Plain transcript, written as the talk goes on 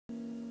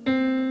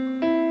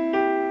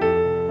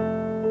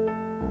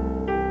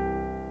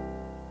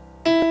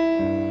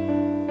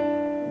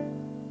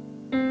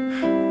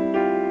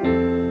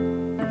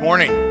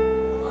morning.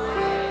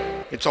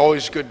 It's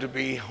always good to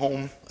be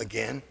home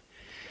again.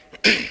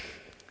 The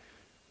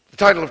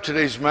title of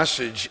today's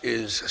message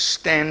is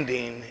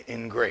Standing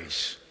in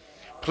Grace.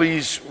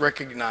 Please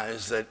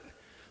recognize that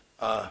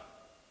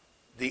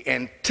the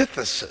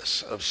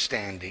antithesis of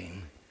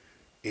standing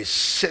is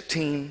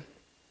sitting,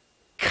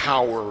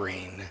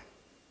 cowering,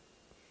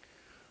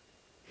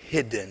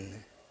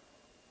 hidden,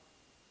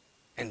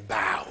 and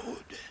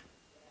bowed.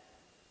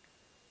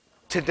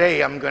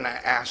 Today I'm going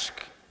to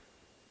ask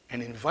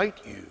and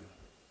invite you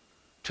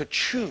to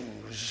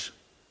choose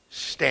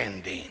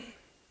standing.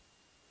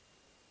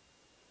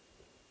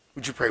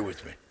 Would you pray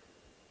with me?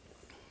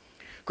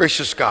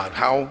 Gracious God,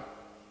 how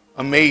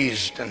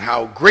amazed and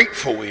how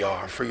grateful we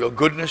are for your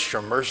goodness,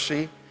 your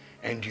mercy,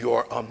 and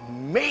your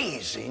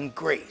amazing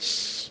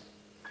grace.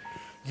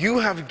 You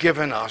have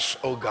given us,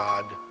 oh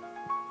God,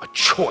 a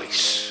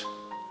choice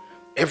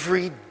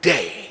every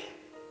day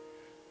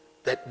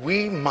that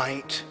we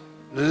might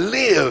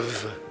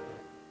live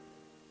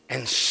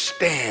and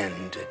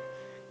stand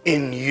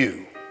in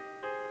you.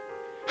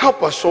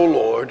 Help us, oh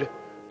Lord,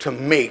 to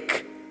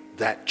make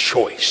that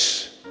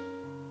choice.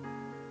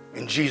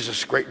 In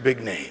Jesus' great big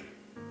name,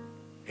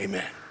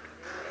 amen.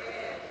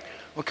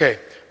 Okay,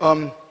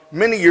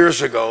 many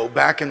years ago,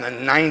 back in the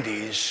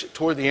 90s,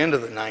 toward the end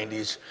of the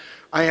 90s,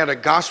 I had a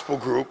gospel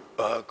group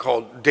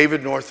called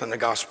David North and the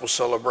Gospel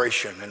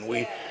Celebration, and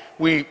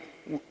we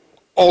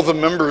all the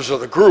members of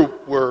the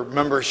group were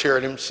members here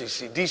at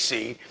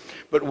MCCDC,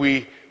 but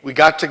we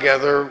got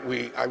together,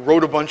 I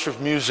wrote a bunch of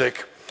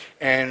music,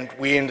 and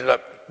we ended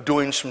up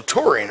doing some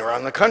touring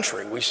around the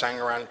country. We sang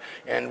around,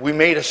 and we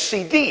made a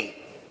CD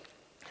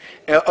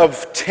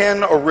of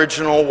 10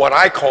 original, what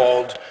I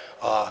called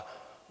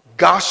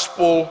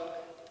gospel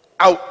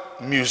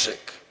out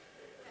music,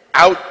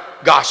 out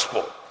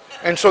gospel.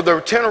 And so there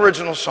were 10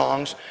 original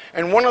songs,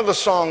 and one of the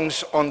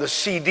songs on the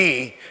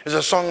CD is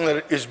a song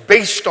that is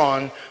based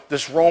on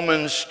this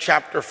Romans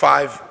chapter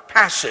 5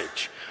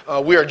 passage.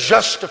 We are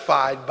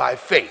justified by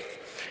faith.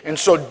 And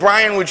so,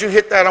 Brian, would you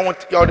hit that? I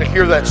want y'all to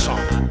hear that song.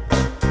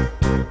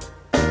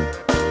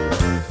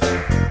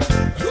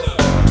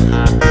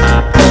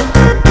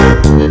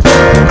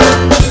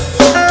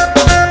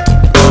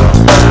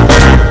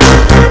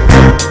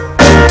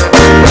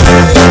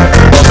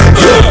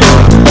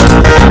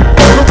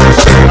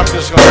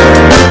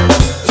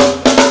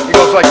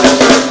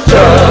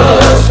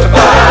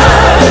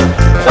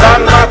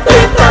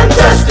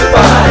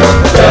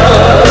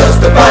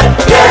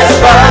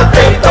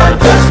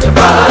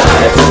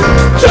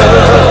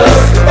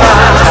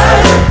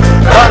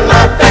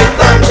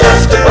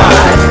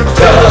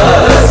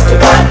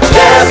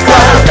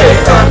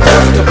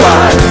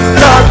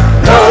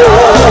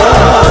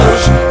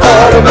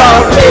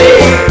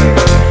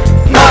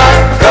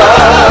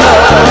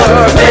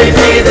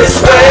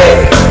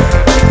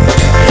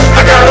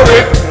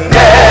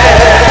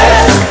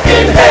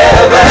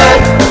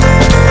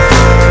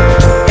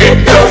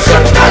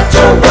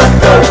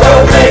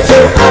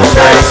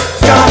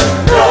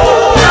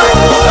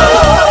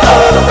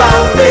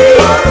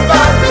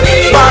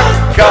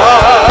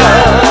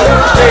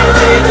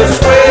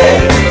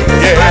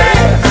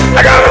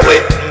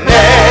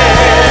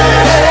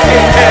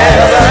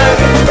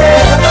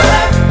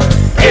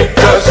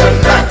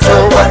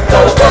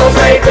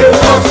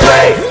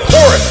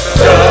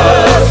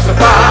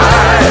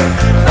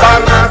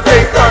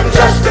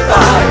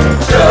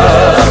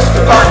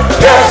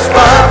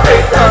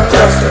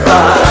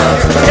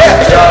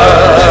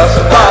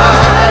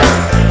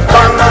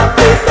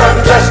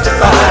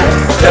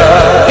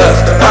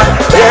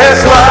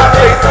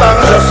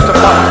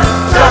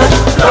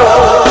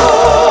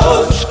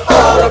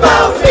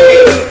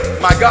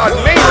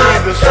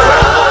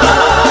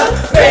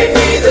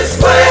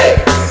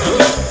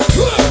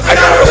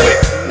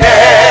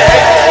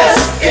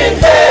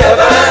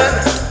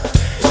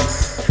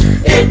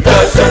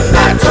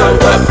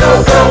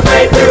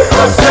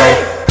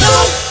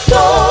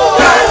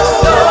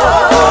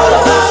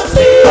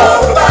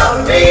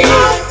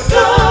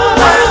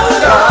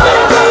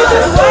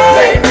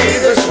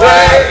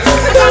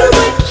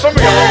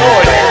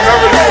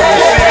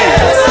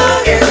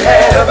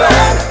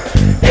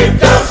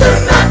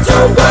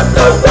 What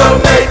the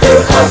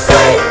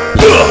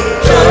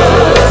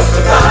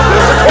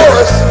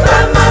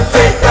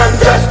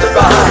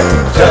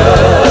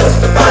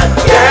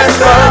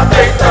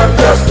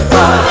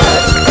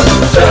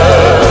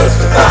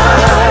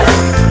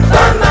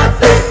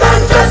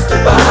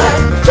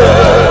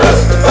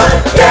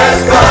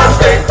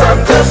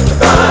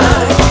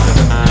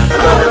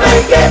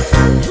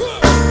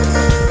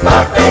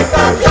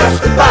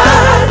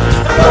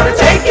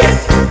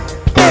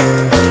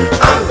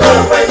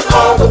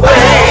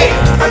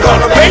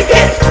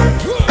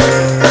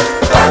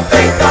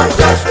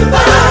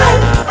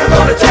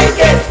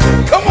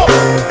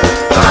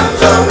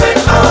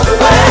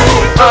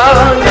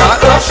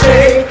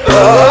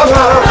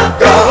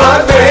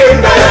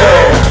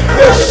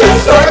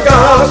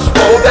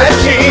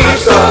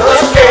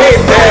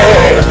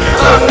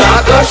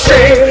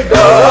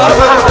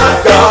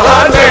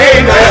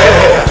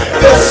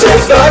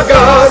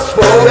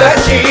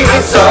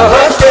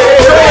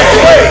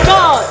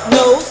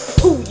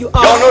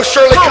go,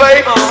 Shirley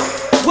Clay.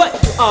 What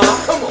you are.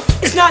 Come on.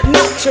 It's not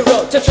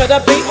natural to try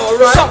to be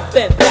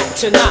something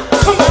that you're not.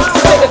 Come on. I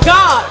said that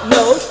God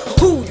knows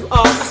who you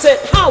are. I said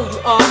how you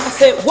are. I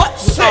said what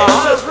you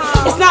are.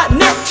 It's not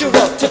natural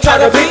to try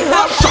to be.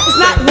 It's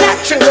not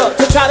natural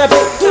to try to be.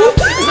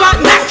 It's not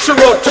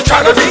natural to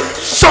try to be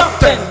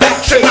something that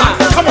you're not.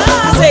 Come on.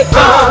 I said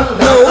God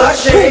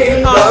knows who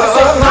you are. I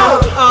said how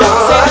you are.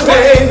 I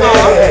said what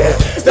you are.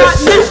 It's not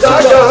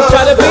natural to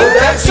try to be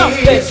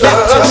something that you're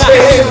not.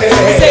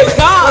 I said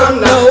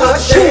God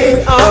knows who you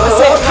are. I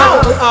said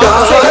how you are.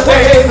 I said what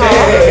you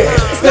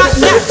are. It's not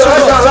natural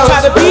to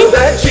try to be.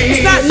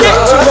 It's not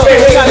natural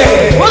to try to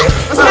be. What?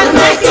 It's not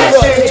natural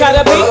to try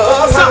to be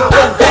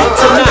something that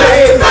you're not.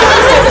 I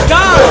said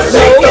God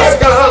knows.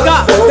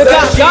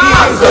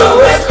 God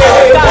knows.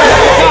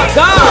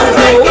 God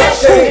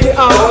knows who you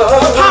are.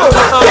 How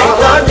you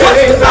are. What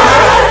you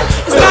are.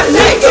 It's not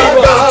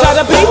natural to try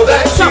to be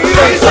something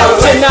that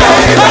you're not.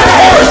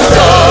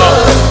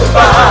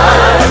 Justified,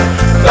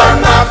 by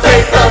my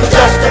faith I'm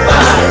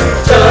justified,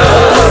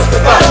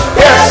 justified,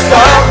 yes,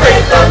 by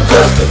faith I'm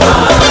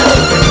justified,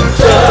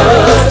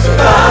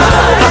 justified,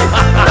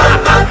 by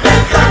my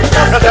faith I'm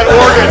justified, That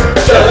organ.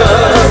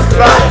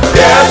 justified,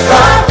 yes,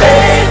 by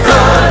faith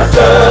I'm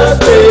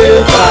justified,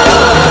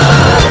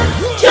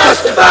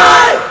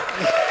 justified.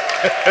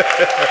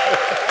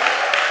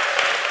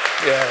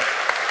 Yeah.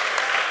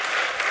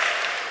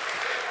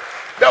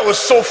 That was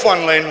so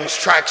fun laying those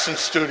tracks in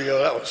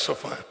studio. That was so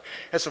fun.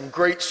 Had some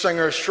great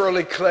singers,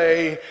 Shirley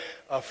Clay,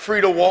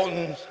 Frida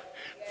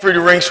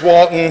Rinks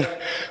Walton,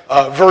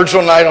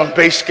 Virgil Knight on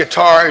bass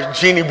guitar,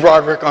 Jeannie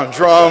Broderick on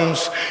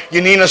drums,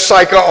 Yanina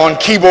Saika on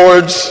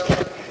keyboards,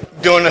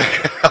 doing the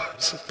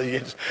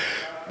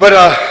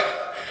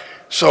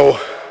so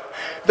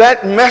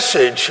that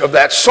message of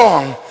that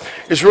song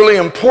is really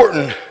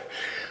important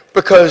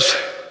because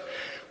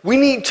we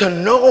need to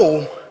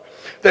know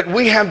that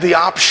we have the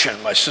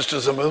option, my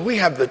sisters and brothers, we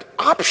have the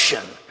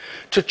option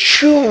to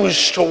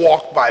choose to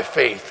walk by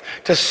faith,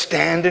 to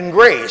stand in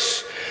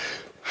grace.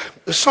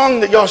 The song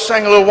that y'all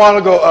sang a little while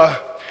ago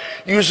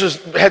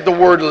had the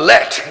word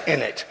let in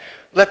it.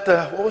 What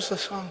was the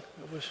song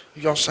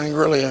y'all sang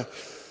earlier?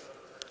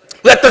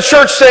 Let the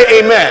church say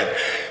amen.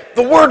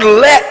 The word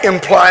let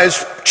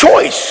implies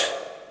choice.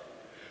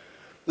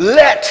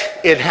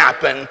 Let it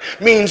happen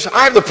means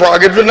I have the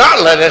prerogative to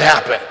not let it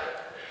happen.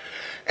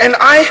 And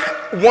I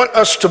want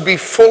us to be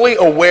fully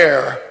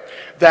aware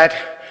that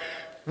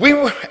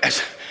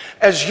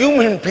as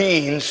human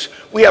beings,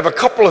 we have a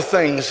couple of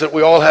things that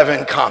we all have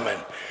in common.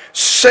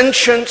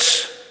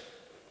 Sentience,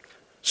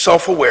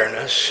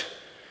 self-awareness,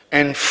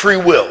 and free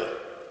will.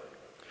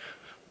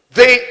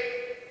 They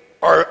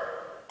are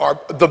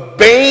the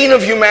bane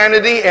of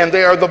humanity and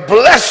they are the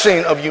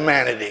blessing of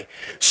humanity.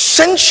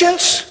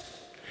 Sentience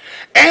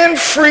and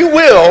free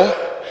will.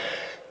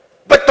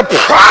 But the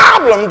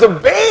problem, the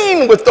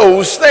bane with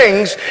those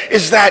things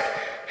is that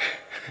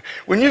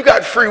when you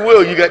got free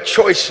will, you got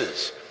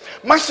choices.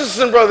 My sisters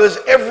and brothers,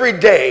 every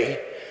day,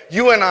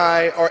 you and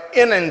I are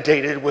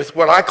inundated with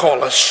what I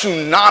call a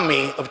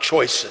tsunami of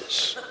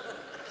choices.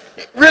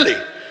 Really,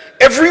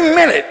 every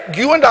minute,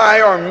 you and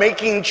I are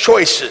making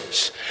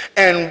choices.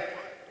 And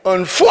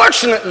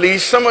unfortunately,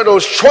 some of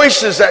those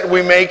choices that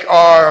we make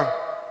are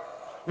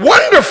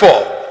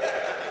wonderful.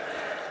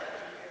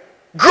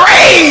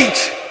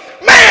 Great!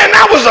 Man,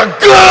 that was a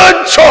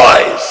good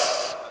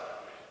choice.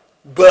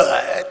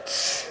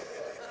 But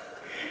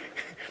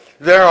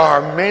there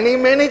are many,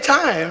 many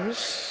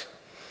times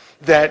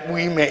that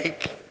we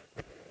make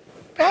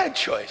bad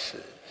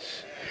choices.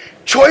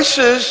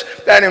 Choices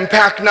that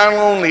impact not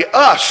only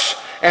us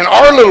and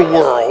our little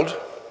world,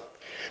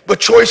 but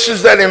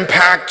choices that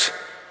impact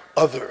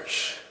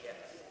others.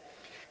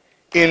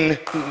 In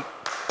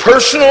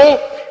personal,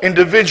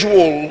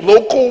 individual,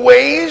 local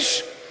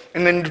ways,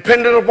 and then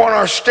dependent upon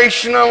our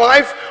station in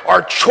life,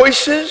 our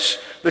choices,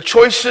 the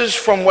choices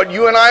from what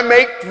you and I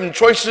make, from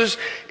choices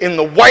in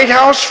the White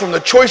House, from the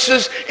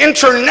choices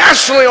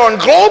internationally on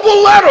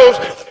global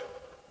levels,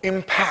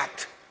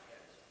 impact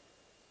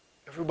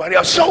everybody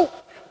else. So,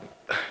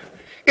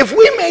 if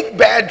we make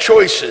bad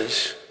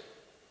choices,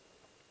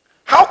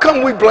 how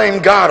come we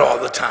blame God all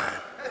the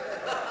time?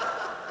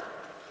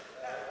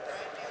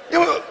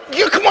 Come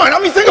on, I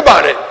mean, think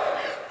about it.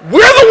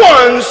 We're the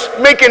ones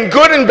making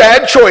good and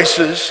bad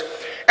choices,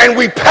 and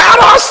we pat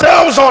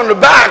ourselves on the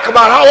back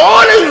about how,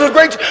 oh, this was a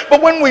great,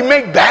 but when we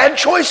make bad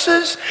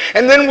choices,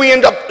 and then we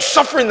end up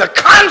suffering the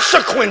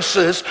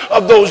consequences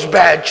of those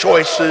bad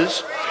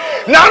choices,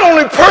 not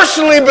only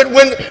personally, but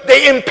when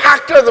they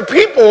impact other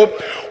people,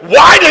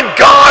 why did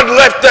God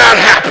let that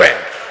happen?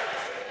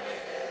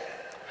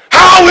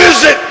 How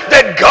is it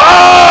that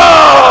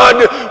God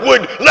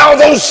would allow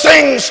those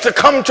things to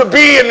come to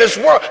be in this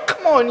world?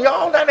 Come on,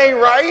 y'all, that ain't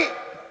right.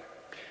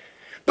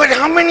 But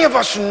how many of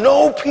us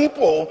know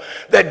people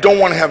that don't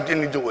want to have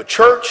anything to do with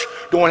church,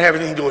 don't want to have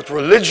anything to do with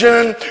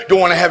religion,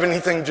 don't want to have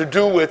anything to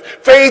do with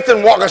faith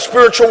and walk a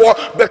spiritual walk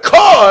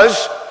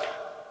because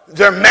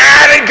they're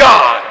mad at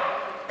God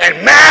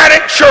and mad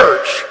at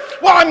church?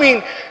 Well, I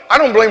mean, I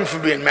don't blame him for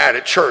being mad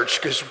at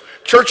church, because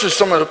church is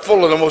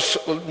full of the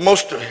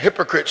most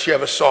hypocrites you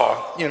ever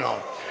saw, you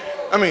know.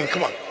 I mean,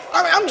 come on.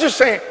 I'm just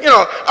saying, you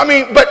know, I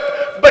mean, but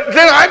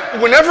then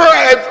whenever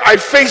I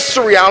face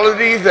the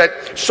reality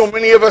that so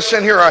many of us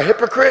in here are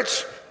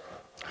hypocrites,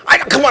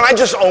 come on, I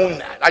just own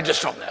that. I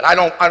just own that.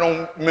 I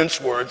don't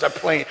mince words. I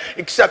plain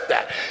accept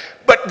that.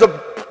 But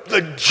the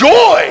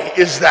joy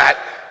is that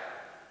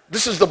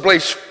this is the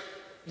best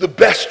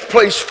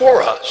place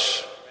for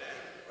us.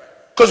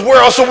 Because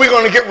where else are we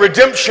going to get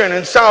redemption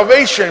and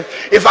salvation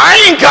if I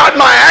ain't got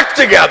my act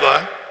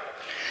together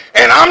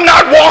and I'm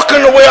not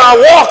walking the way I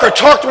walk or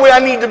talk the way I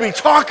need to be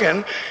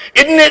talking?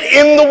 Isn't it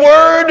in the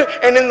Word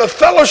and in the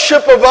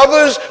fellowship of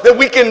others that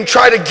we can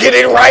try to get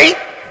it right?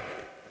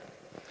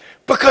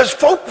 Because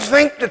folk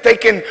think that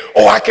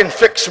I can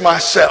fix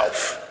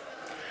myself.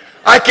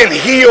 I can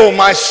heal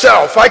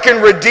myself. I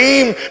can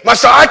redeem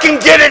myself. I can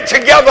get it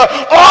together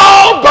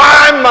all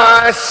by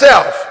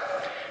myself.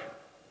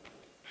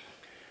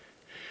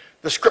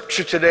 The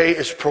scripture today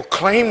is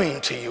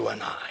proclaiming to you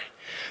and I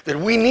that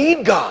we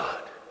need God.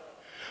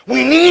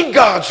 We need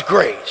God's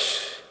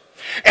grace.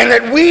 And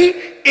that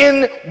we,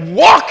 in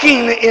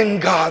walking in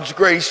God's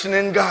grace and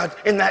in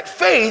that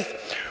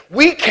faith,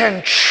 we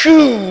can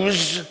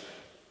choose,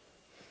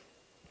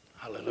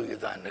 hallelujah,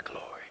 thine the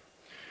glory.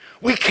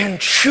 We can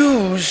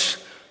choose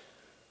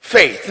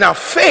faith. Now,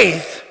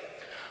 faith,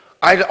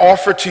 I'd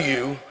offer to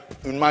you,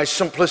 in my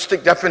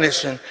simplistic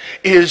definition,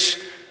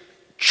 is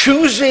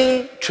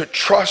choosing to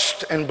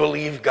trust and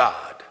believe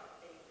God.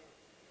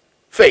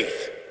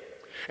 Faith.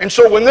 And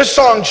so when this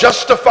song,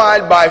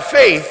 Justified by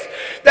Faith,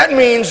 that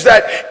means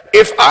that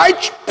if I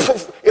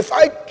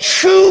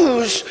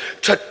choose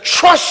to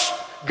trust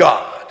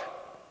God,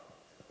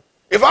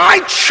 if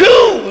I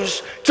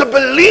choose to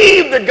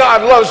believe that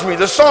God loves me,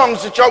 the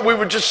songs that we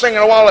were just singing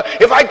a while ago,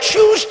 if I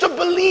choose to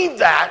believe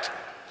that,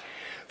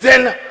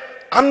 then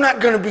I'm not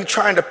going to be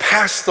trying to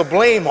pass the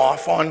blame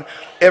off on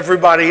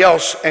everybody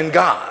else and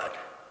God.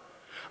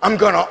 I'm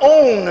going to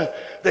own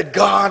that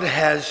God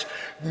has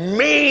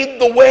made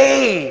the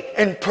way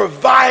and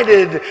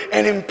provided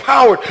and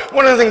empowered.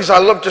 One of the things I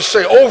love to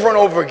say over and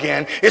over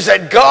again is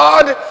that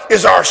God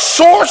is our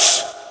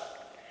source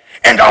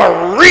and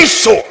our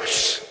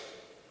resource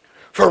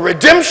for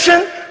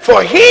redemption,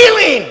 for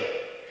healing,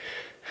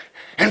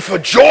 and for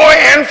joy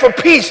and for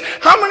peace.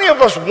 How many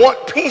of us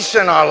want peace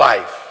in our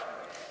life?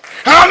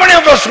 How many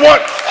of us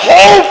want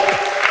hope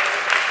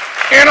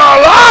in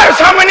our lives?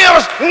 How many of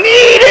us need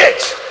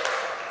it?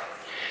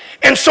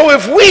 And so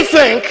if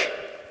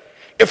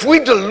we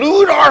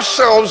delude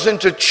ourselves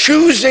into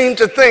choosing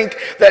to think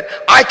that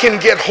I can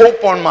get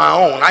hope on my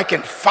own, I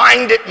can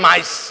find it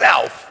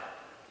myself,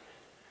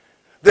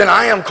 then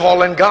I am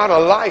calling God a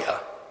liar.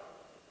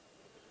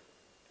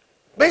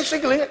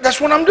 Basically,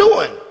 that's what I'm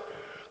doing.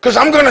 Because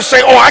I'm going to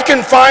say, oh, I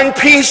can find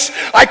peace.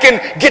 I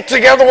can get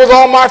together with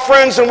all my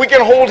friends and we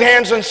can hold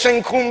hands and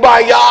sing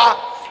Kumbaya.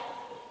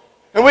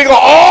 And we're going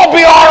to all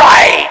be all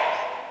right.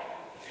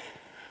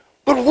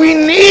 But we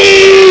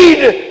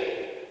need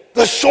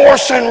the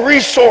source and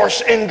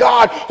resource in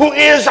God, who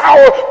is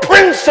our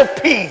Prince of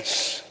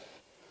Peace.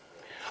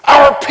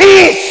 Our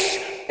peace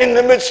in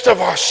the midst of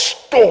our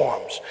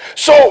storms.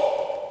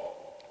 So,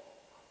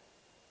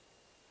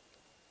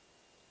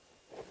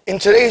 in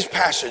today's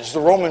passage,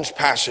 the Romans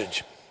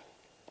passage,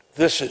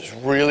 this is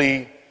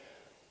really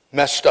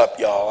messed up,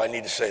 y'all. I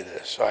need to say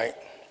this, right?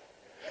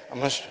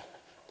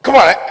 Come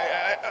on.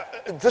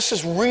 This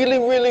is really,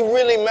 really,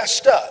 really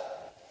messed up.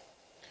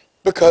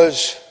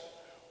 Because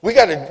we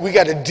got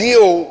to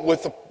deal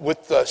with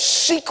the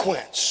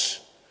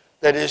sequence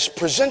that is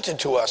presented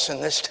to us in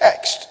this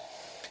text.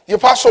 The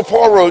Apostle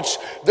Paul wrote,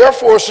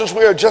 therefore, since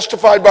we are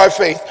justified by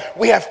faith,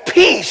 we have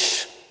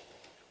peace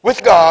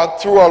with God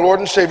through our Lord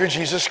and Savior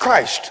Jesus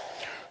Christ,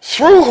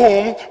 through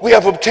whom we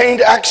have obtained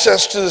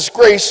access to this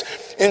grace.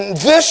 In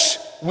this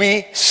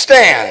we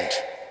stand.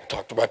 I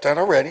talked about that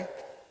already.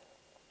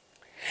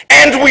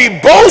 And we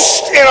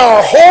boast in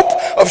our hope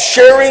of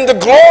sharing the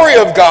glory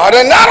of God.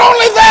 And not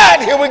only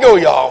that, here we go,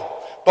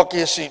 y'all. Buckle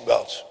your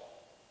seatbelts.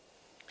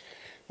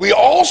 We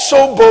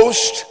also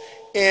boast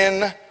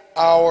in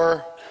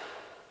our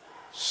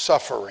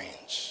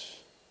sufferings.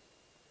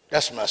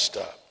 That's messed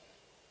up.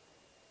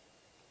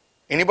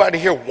 Anybody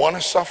here want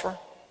to suffer?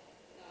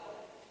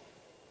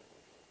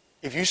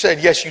 If you said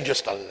yes, you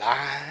just a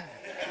lie.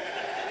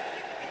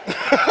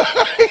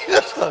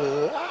 Just a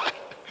lie.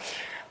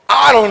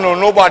 I don't know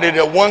nobody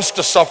that wants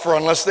to suffer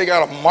unless they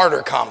got a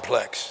martyr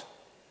complex.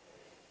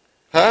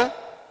 Huh?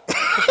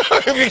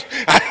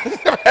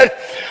 I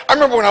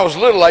remember when I was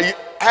little, I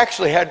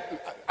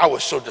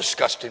was so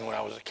disgusting when I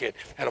was a kid.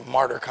 I had a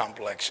martyr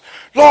complex.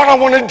 Lord, I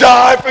want to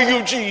die for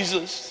you,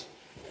 Jesus.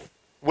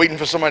 Waiting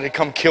for somebody to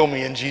come kill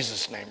me in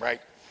Jesus' name,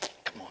 right?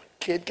 Come on,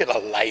 kid, get a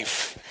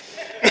life.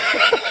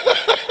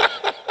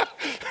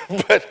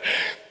 But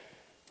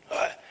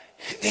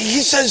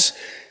he says,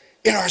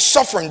 in our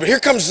suffering, but here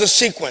comes the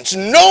sequence,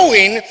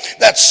 knowing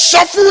that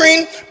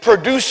suffering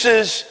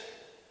produces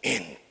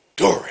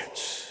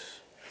endurance.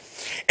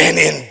 And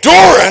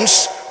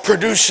endurance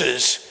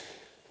produces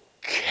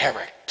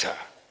character.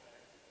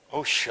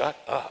 Oh, shut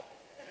up.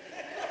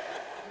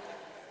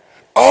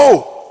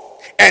 Oh,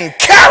 and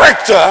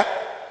character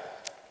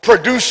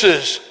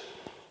produces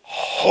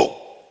hope.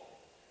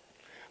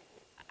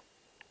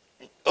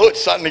 Oh,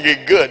 it's starting to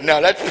get good. Now,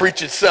 that's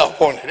preach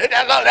itself on it.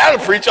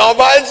 That'll preach all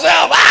by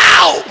itself.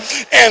 Ow!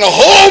 And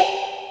hope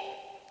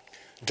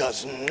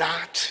does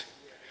not,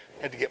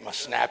 I had to get my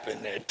snap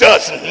in there,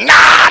 does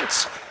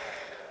not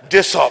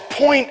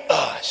disappoint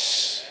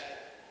us.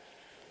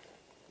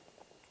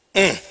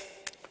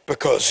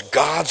 Because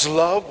God's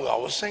love, we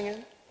always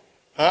singing,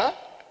 huh?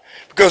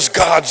 Because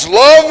God's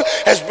love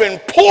has been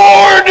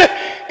poured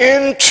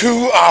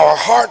into our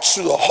hearts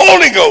through the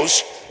Holy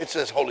Ghost. It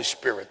says Holy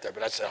Spirit there,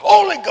 but I said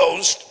Holy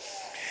Ghost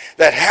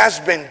that has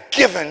been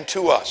given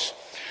to us.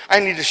 I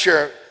need to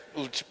share a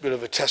little bit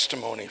of a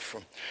testimony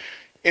from.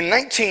 In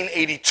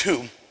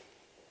 1982,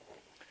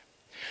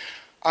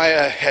 I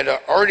had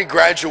already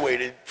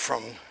graduated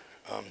from.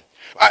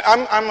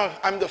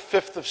 I'm the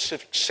fifth of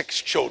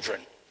six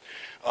children.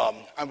 My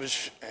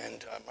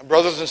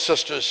brothers and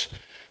sisters,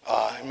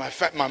 and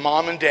my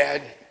mom and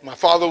dad. My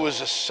father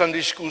was a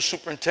Sunday school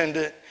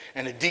superintendent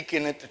and a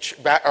deacon at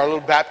our little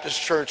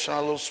Baptist church in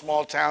our little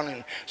small town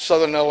in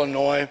southern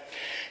Illinois.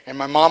 And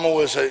my mama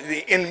was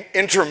the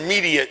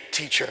intermediate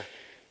teacher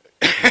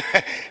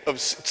of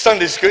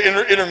Sunday school,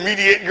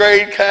 intermediate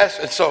grade class.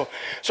 And so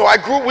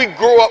we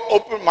grew up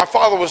open. My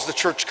father was the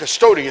church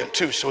custodian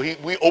too, so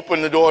we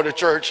opened the door to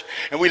church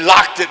and we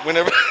locked it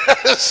whenever.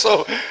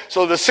 so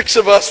the six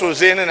of us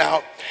was in and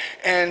out.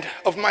 And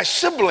of my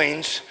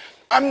siblings,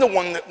 I'm the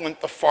one that went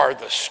the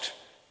farthest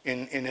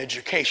in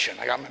education.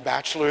 I got my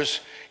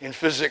bachelor's in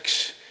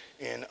physics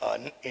in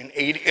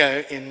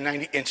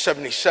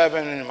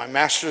 77, and my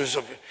master's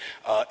of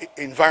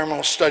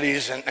environmental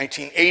studies in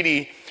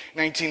 1980.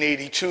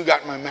 1982,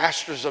 got my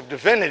master's of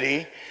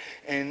divinity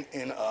in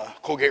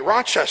Colgate,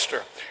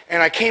 Rochester.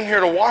 And I came here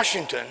to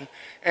Washington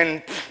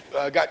and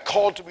got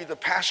called to be the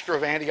pastor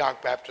of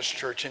Antioch Baptist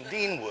Church in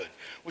Deanwood,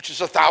 which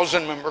is a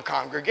 1,000-member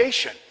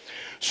congregation.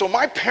 So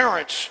my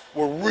parents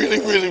were really,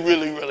 really,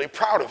 really, really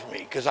proud of me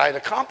because I had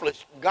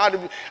accomplished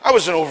God. I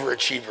was an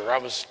overachiever.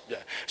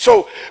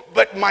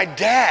 But my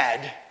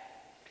dad,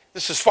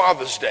 this is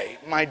Father's Day,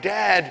 my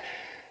dad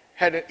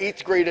had an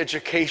 8th grade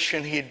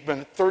education. He had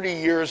been 30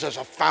 years as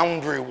a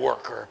foundry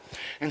worker.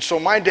 And so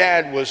my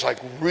dad was like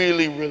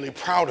really, really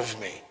proud of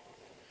me.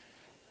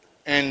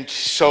 And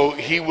so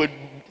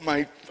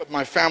my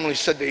family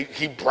said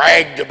he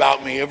bragged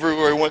about me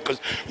everywhere he went because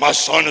my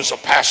son is a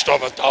pastor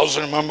of a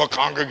 1,000-member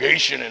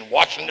congregation in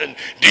Washington,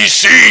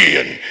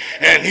 D.C.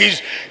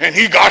 And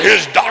he got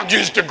his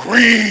doctor's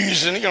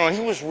degrees. And,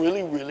 he was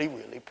really, really,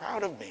 really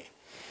proud of me.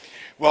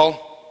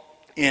 Well,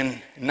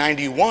 in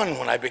 91,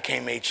 when I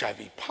became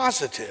HIV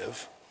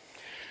positive,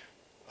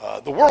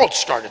 the world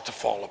started to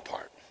fall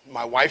apart.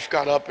 My wife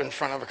got up in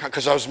front of her,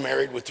 because I was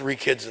married with 3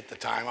 kids at the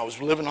time. I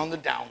was living on the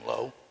down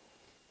low.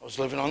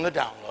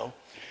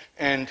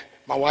 And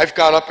my wife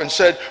got up and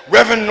said,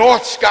 Reverend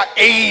North's got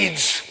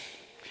AIDS.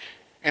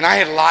 And I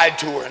had lied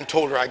to her and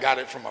told her I got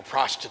it from a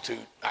prostitute.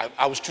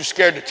 I was too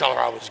scared to tell her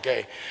I was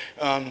gay.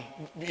 But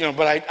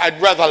I'd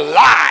rather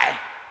lie.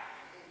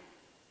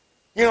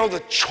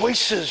 The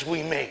choices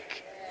we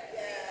make.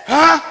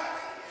 Huh?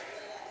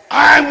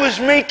 I was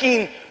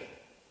making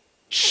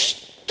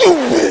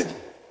stupid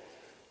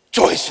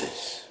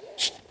choices.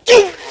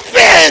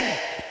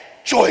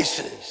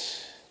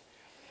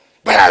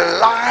 But I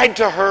lied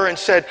to her and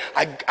said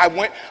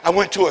I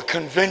went to a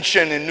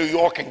convention in New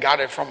York and got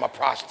it from a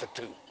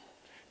prostitute.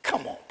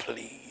 Come on,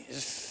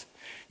 please.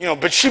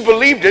 But she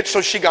believed it,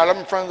 so she got up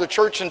in front of the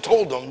church and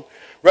told them,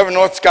 Reverend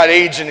North's got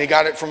AIDS and he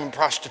got it from a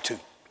prostitute.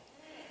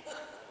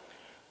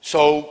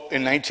 So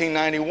in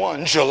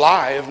 1991,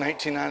 July of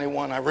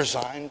 1991, I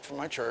resigned from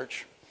my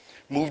church,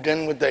 moved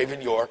in with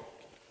David York.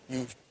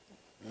 You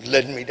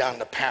led me down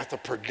the path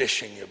of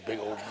perdition, you big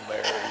old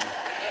Mary.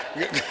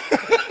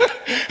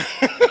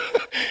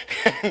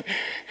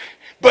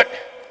 But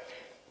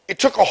it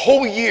took a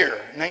whole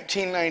year,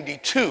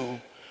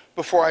 1992,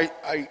 before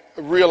I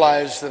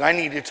realized that I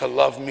needed to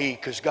love me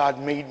because God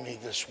made me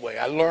this way.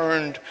 I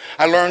learned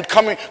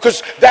coming,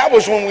 because that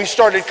was when we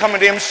started coming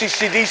to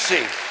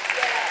MCCDC.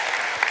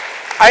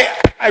 I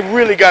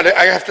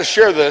have to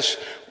share this.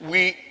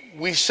 We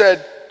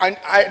said, I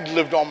had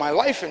lived all my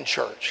life in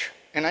church,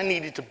 and I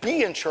needed to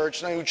be in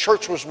church, and I knew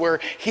church was where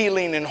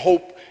healing and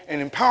hope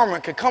and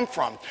empowerment could come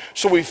from.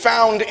 So we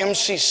found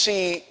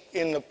MCC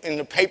in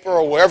the paper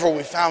or wherever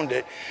we found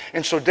it,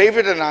 and so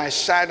David and I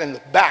sat in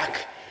the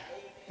back.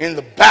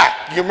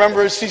 You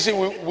remember MCC?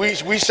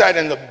 We sat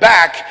in the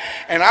back,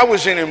 and I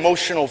was in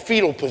emotional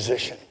fetal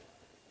position.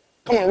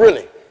 Come on,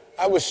 really.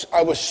 I was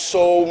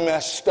so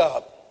messed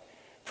up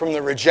from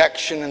the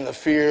rejection and the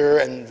fear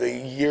and the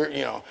year,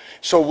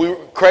 So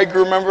Craig,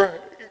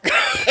 remember?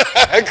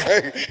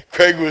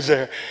 Craig was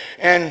there.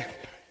 And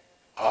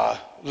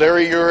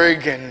Larry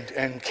Urig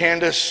and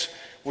Candace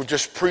were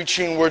just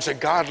preaching words that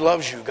God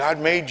loves you. God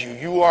made you.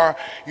 You are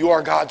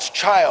God's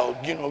child.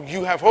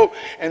 You have hope.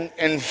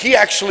 And he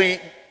actually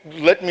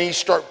let me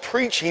start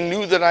preaching. He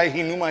knew that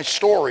he knew my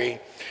story,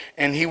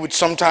 and he would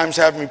sometimes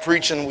have me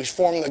preach, and we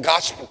formed the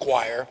gospel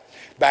choir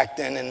back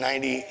then in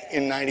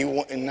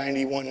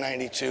 91,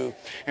 92,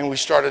 and we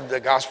started the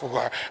gospel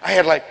choir. I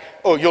had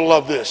you'll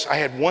love this. I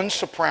had 1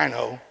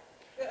 soprano,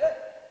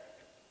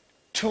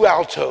 2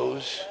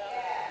 altos,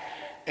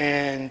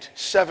 and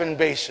 7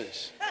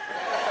 basses.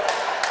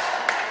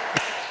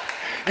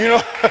 You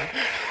know,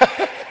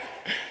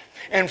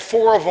 and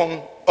 4 of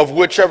them, of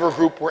whichever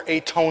group, were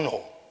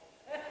atonal.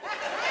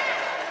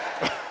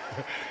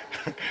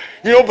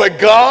 You know, but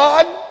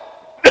God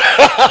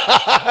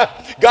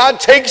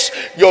takes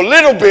your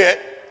little bit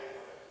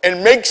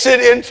and makes it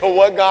into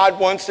what God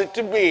wants it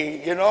to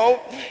be, you know?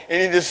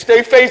 And you just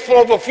stay faithful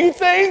of a few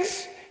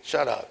things.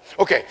 Shut up.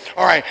 Okay,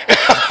 all right.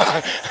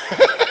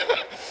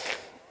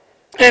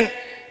 And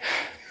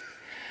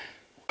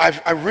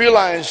I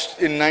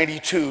realized in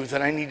 92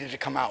 that I needed to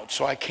come out.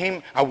 So I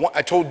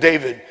told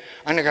David,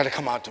 I got to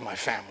come out to my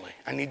family.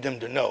 I need them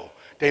to know.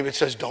 David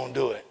says, don't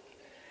do it.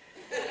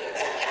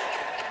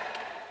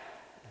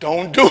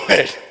 Don't do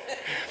it.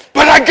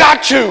 But I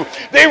got to.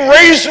 They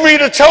raised me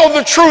to tell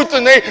the truth,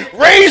 and they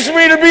raised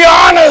me to be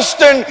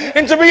honest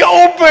and to be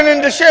open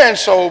and to share. And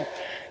so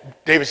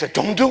David said,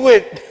 don't do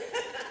it.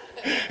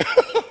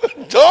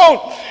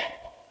 Don't.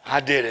 I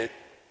did it.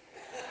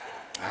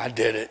 I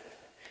did it.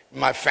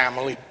 My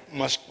family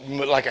must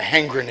like a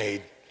hand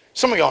grenade.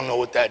 Some of y'all know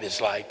what that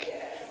is like.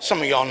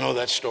 Some of y'all know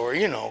that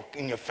story, you know,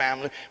 in your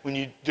family when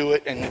you do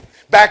it. And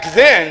back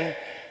then,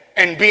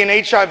 and being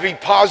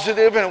HIV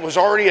positive, and it was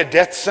already a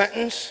death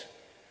sentence.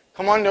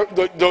 Come on,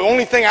 the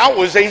only thing out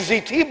was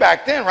AZT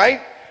back then,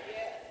 right?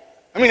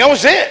 I mean, that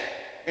was it.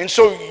 And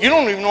so you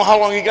don't even know how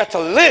long you got to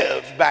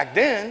live back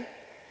then.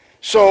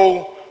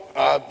 So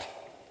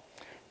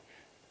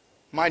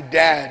my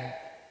dad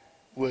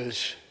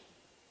was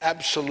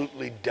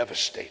absolutely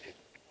devastated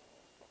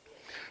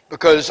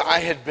because I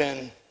had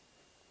been,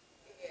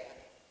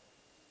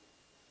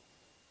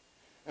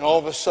 and all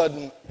of a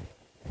sudden,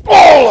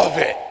 all of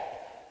it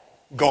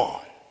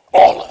gone.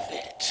 All of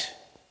it.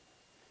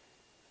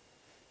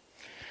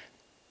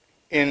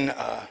 In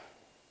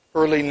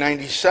early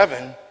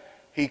 97,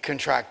 he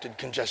contracted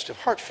congestive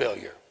heart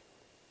failure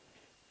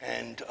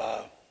and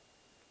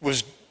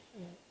was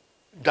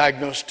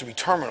diagnosed to be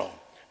terminal.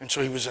 And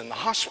so he was in the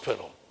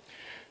hospital.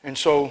 And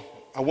so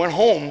I went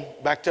home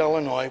back to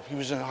Illinois. He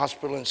was in the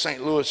hospital in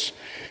St. Louis.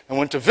 I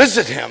went to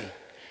visit him.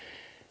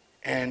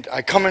 And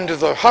I come into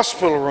the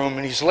hospital room,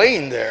 and he's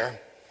laying there.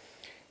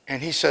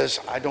 And he says,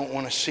 I don't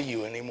want to see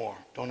you anymore.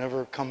 Don't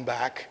ever come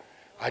back.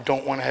 I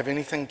don't want to have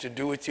anything to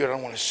do with you. I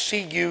don't want to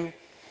see you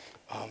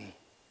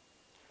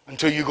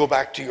until you go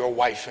back to your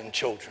wife and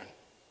children.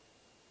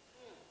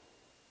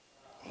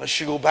 Unless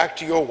you go back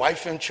to your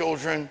wife and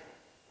children,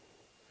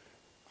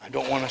 I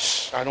don't want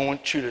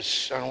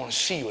to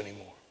see you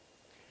anymore.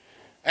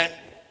 And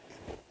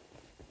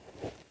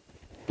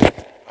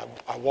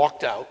I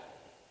walked out,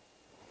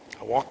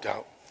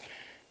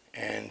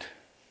 and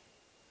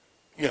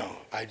you know,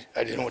 I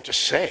didn't know what to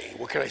say.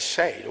 What could I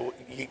say?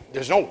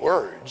 There's no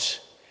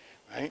words,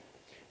 right?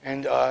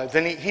 And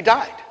then he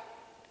died.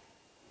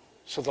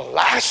 So the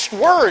last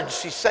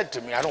words he said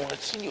to me, I don't want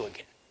to see you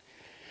again.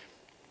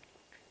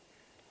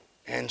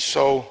 And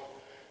so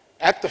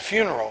at the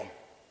funeral,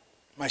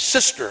 my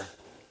sister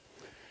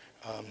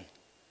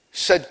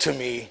said to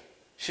me,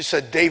 she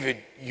said, David,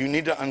 you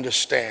need to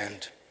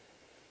understand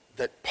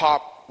that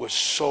Pop was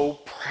so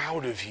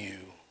proud of you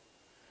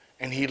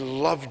and he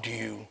loved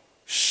you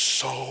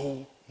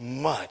so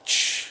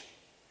much.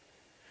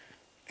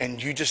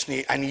 And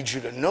I need you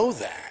to know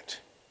that.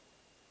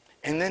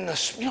 And then the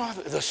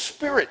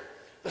Spirit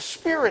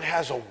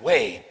has a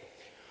way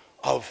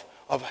of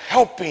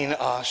helping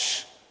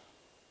us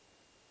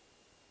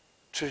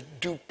to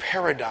do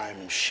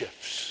paradigm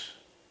shifts.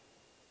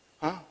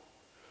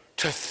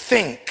 To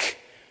think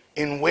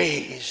in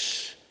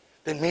ways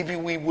that maybe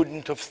we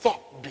wouldn't have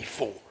thought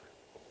before.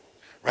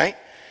 Right?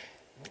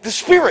 The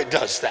Spirit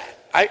does that.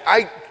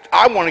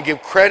 I want to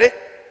give credit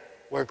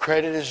where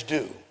credit is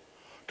due.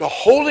 The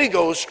Holy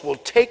Ghost will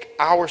take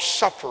our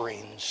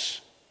sufferings,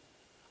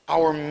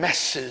 our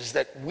messes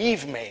that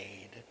we've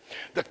made,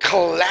 the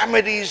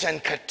calamities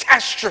and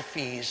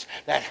catastrophes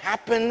that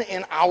happen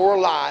in our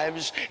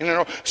lives.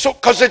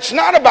 Because it's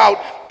not about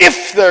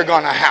if they're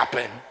going to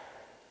happen.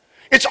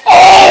 It's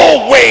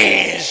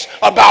always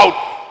about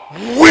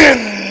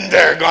when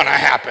they're going to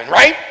happen,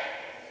 right?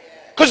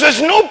 Because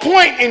there's no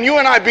point in you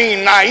and I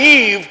being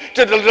naive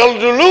to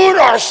delude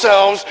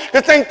ourselves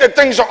to think that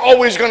things are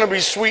always going to be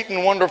sweet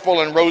and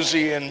wonderful and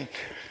rosy and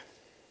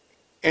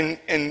you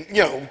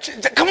know,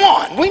 come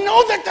on. We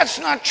know that that's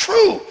not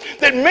true.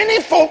 That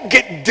many folk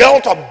get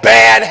dealt a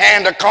bad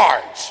hand of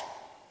cards.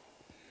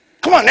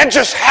 Come on, that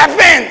just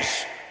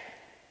happens.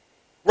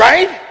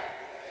 Right?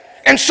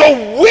 And so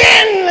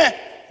when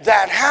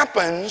that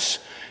happens,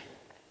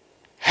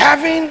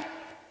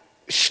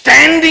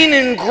 standing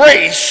in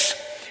grace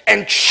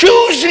and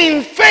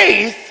choosing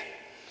faith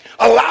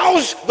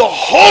allows the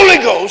Holy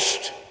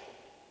Ghost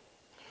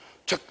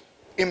to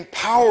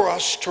empower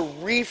us to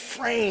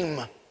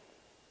reframe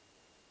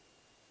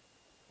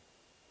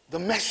the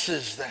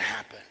messes that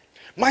happen.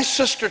 My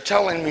sister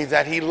telling me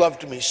that he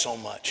loved me so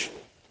much,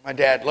 my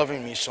dad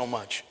loving me so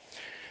much,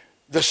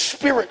 the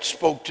Spirit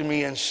spoke to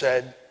me and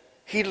said,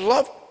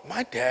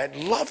 my dad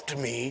loved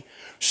me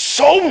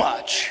so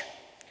much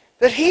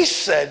that he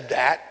said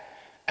that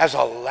as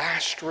a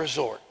last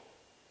resort.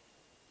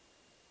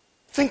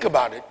 Think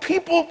about it.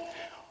 People,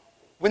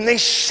 when they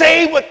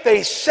say what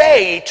they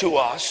say to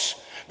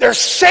us, they're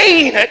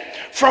saying it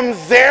from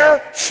their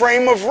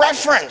frame of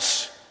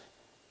reference.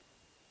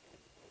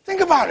 Think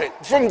about it.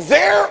 From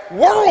their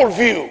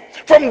worldview,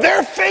 from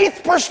their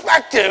faith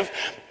perspective,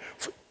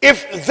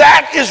 if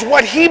that is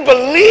what he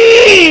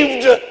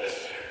believed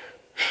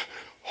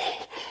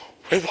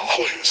with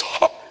all his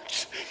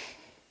heart,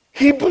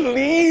 he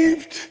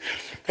believed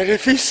that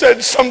if he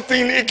said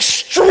something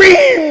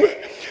extreme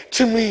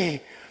to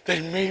me,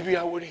 then maybe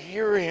I would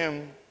hear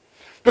him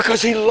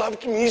because he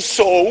loved me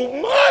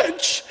so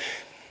much.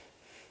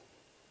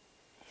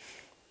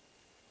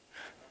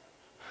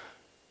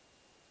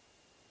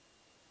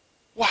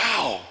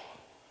 Wow,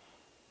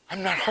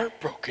 I'm not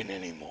heartbroken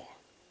anymore.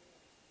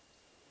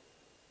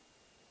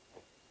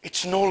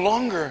 It's no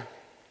longer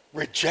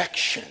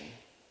rejection.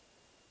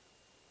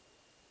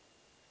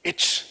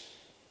 It's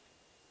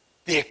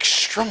the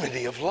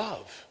extremity of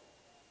love.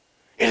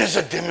 It is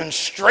a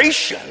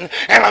demonstration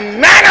and a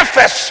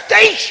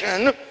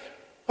manifestation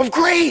of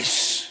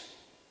grace.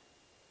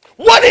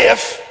 What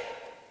if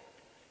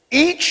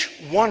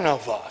each one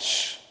of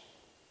us,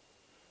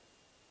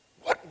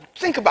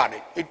 think about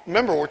it.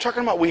 Remember, we're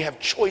talking about we have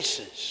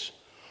choices.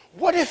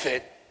 What if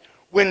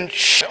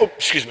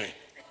excuse me.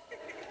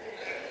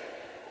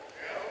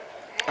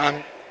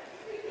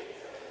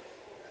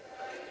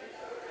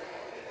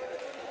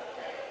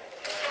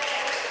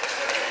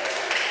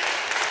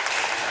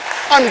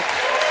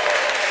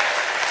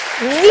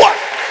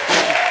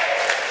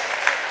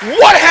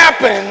 What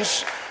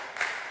happens?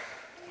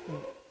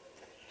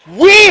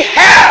 We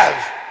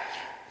have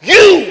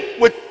you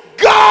with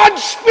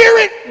God's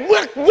Spirit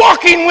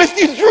walking with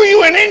you, through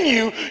you, and in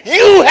you.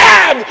 You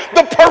have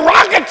the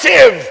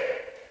prerogative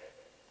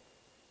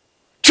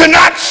to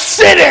not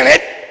sit in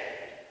it,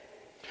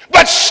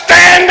 but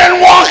stand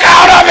and walk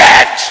out of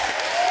it.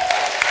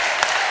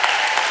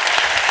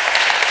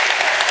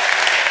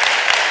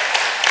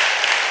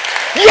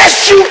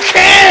 Yes, you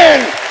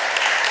can.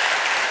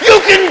 You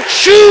can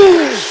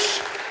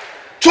choose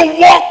to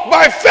walk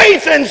by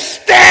faith and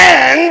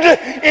stand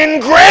in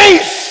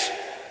grace.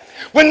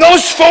 When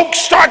those folks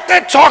start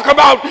to talk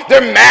about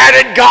they're mad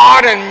at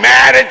God and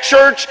mad at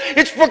church,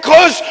 it's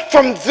because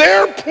from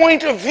their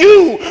point of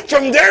view,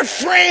 from their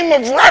frame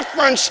of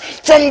reference,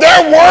 from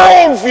their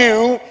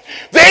worldview,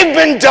 they've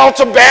been dealt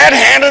a bad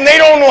hand and they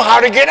don't know how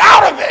to get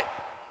out of it.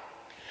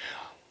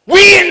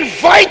 We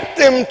invite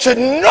them to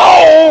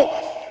know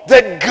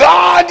that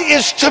God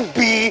is to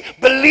be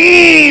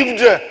believed,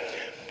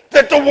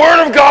 that the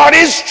Word of God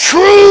is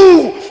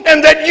true,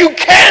 and that you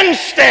can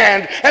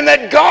stand, and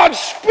that God's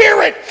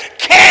Spirit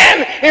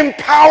can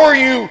empower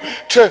you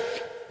to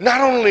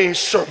not only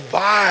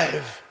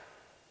survive,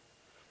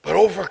 but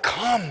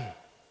overcome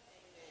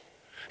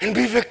and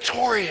be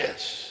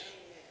victorious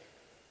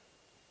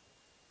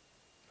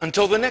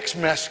until the next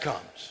mess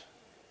comes.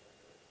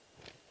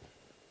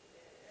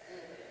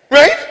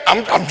 Right?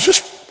 I'm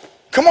just,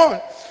 come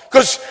on.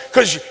 Because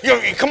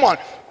come on.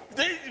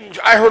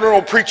 I heard an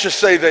old preacher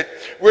say that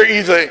we're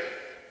either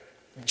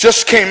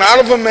just came out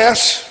of a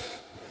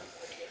mess,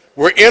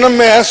 we're in a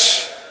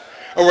mess,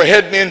 or we're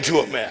heading into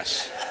a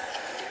mess.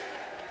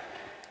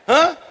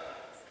 Huh?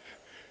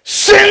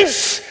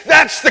 Since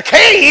that's the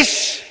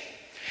case,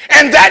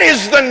 and that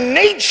is the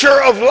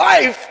nature of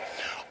life,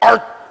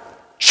 our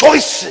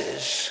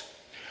choices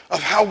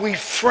of how we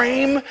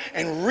frame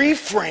and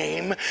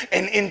reframe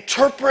and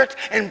interpret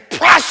and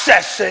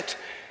process it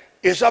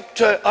is up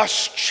to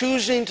us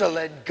choosing to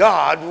let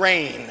God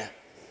reign.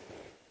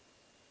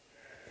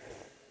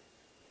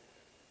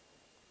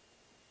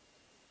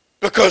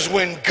 Because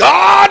when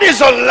God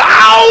is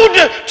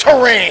allowed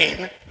to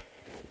reign,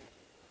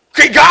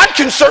 okay, God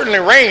can certainly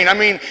reign. I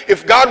mean,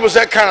 if God was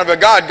that kind of a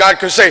God, God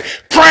could say,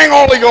 praying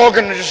all of y'all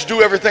going to just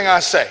do everything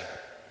I say.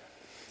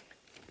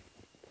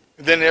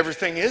 Then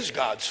everything is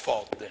God's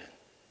fault then.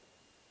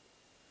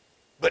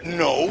 But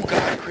no,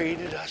 God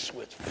created us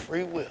with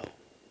free will.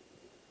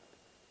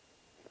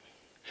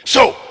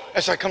 So,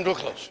 as I come to a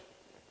close,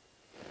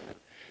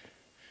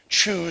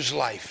 choose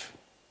life.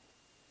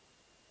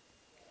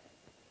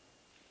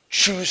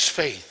 Choose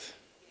faith.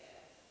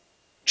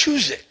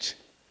 Choose it.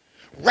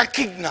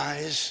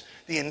 Recognize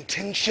the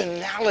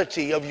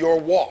intentionality of your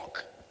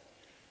walk.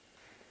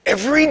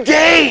 Every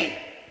day,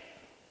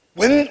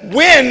 when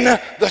the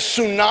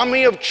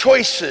tsunami of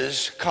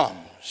choices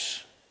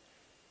comes,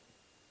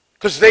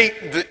 because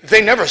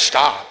they never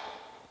stop.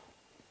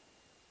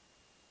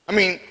 I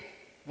mean,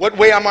 what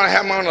way am I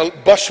going to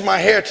brush my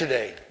hair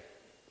today?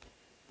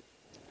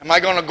 Am I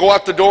going to go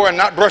out the door and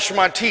not brush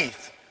my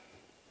teeth?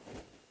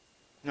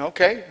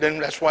 Okay, then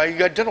that's why you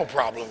got dental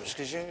problems,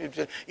 because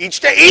each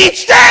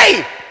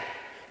day,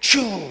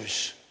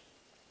 choose.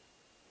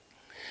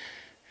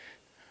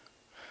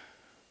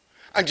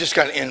 I just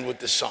got to end with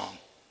this song.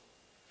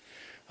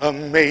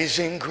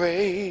 Amazing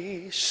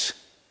grace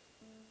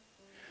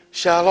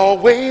shall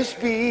always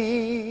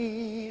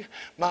be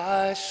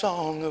my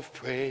song of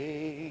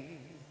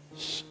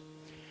praise,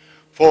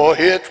 for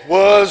it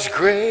was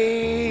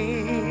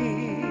grace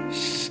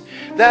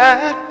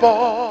that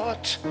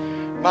bought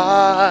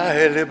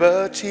my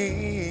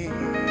liberty.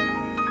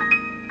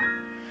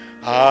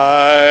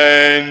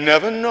 I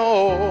never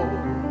know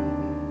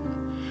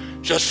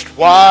just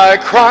why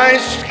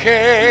Christ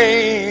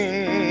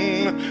came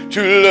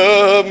to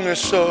love me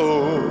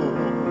so.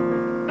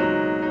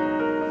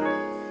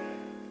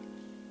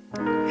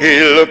 He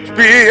looked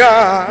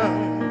beyond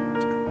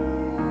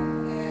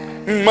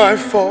my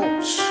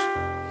faults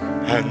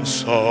and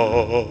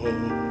saw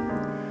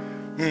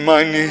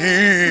my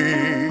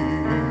needs.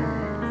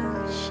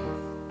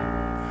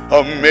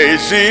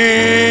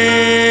 Amazing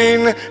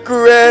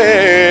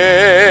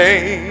grace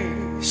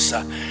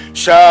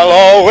shall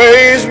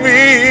always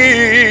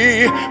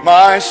be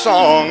my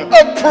song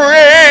of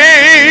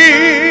praise,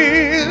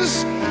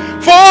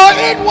 for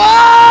it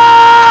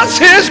was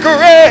His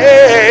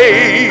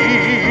grace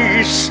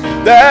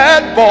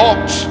that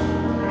bought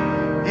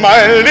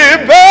my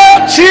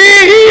liberty.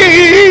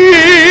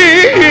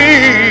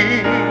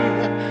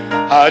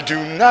 I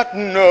do not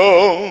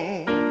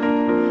know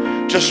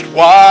just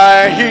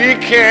why He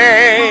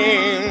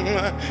came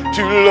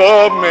to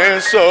love me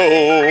so.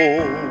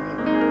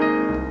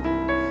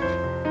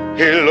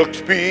 He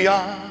looked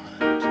beyond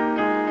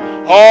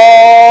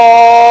all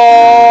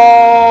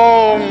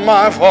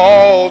my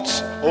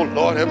faults, oh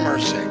Lord have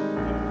mercy,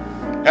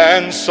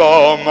 and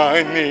saw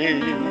my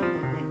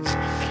needs.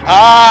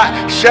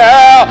 I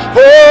shall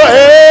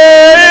forever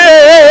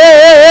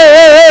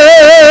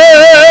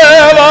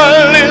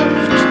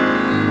lift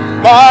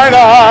mine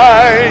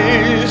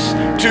eyes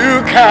to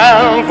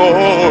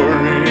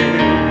Calvary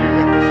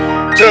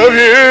to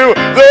view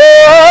the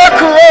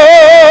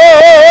cross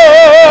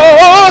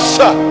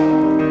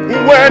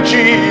where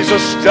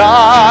Jesus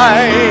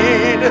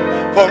died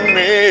for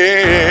me.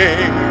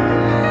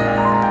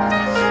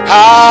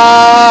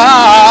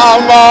 How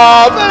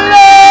marvelous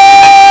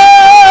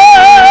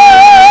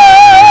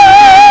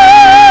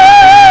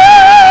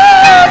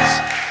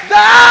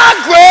the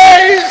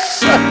grace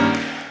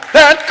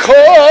that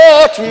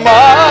caught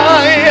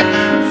my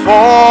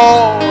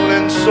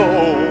fallen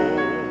soul.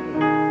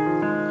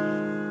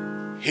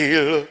 He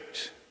looked,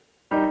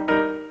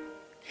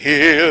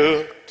 he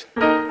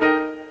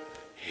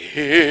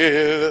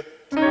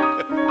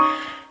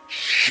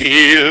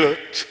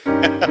looked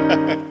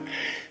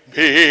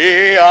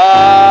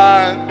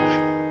beyond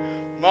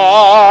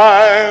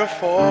my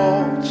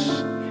faults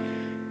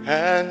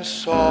and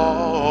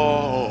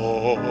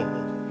saw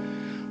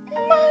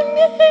my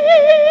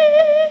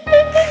need.